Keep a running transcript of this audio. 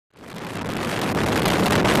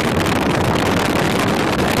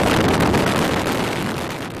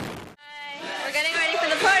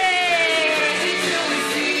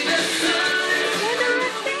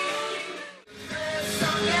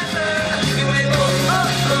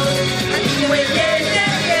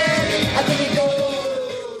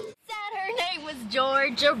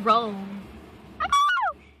Rome.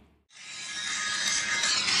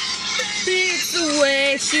 It's the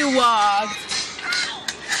way she walked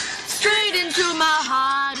straight into my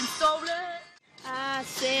heart and stole it. I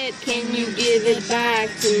said, can you give it back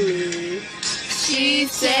to me? She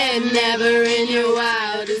said, never in your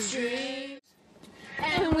wildest dreams.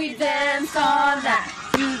 And we danced all night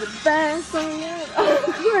to the best song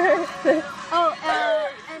ever.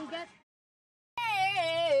 And guess.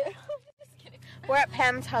 Hey! Just kidding. We're at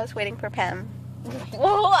Pam's house waiting for Pam.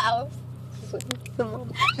 Wow. Okay.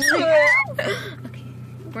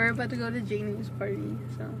 We're about to go to Janie's party,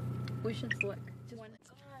 so we should select.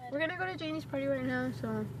 We're gonna go to Janie's party right now,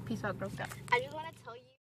 so peace out, girls. I just want to tell you.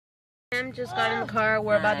 Pam just got in the car.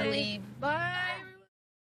 We're about to leave. Bye.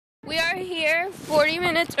 We are here 40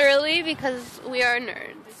 minutes early because we are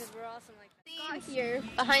nerds. Because we're awesome like Got here.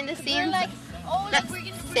 behind the scenes. We're like, oh, like we're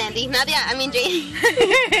gonna Sandy. Nadia, I mean Janie.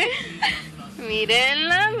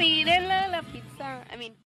 Mírenla, la pizza. I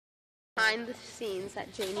mean, behind the scenes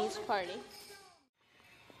at Janie's party.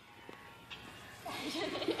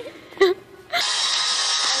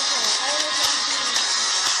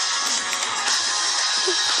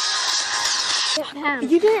 Pam.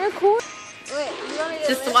 You didn't record? Wait, you want me to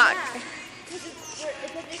Just walk.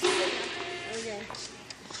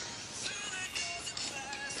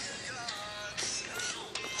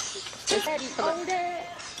 Okay.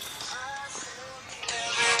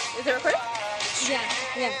 Is it recording?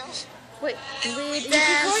 Yeah. Wait. We It's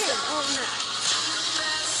dance. recording. Oh no.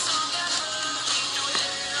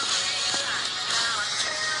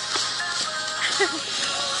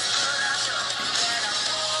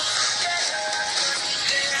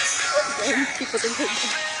 People think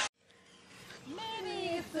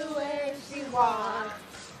Maybe it's the way she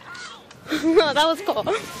walks. no, that was cool.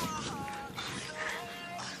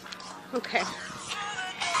 Okay.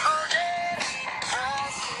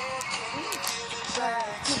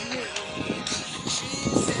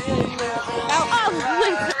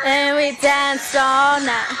 Oh, and we danced all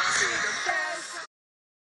night.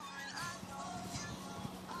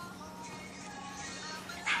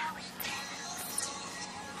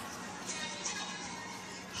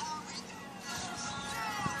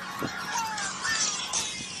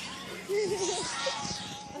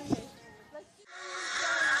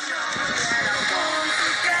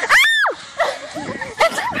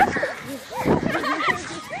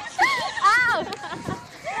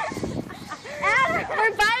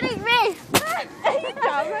 They're biting me! That's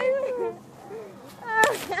all.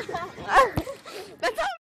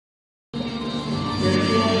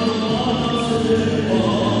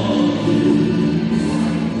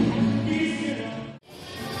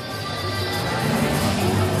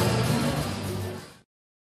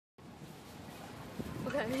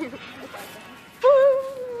 Okay.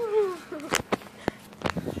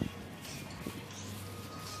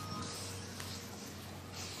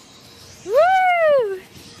 Woo!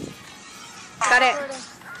 Got it.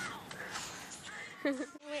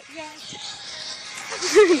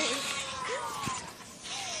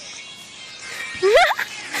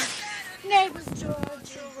 Neighbors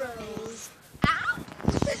Georgia Rose. Ow!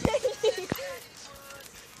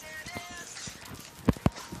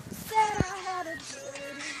 Said I had a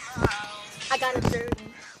dirty. I got a dirty.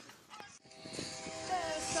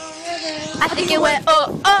 I think it went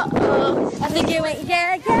oh oh oh. I think it went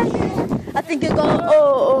yeah yeah yeah. I think it go oh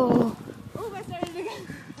oh.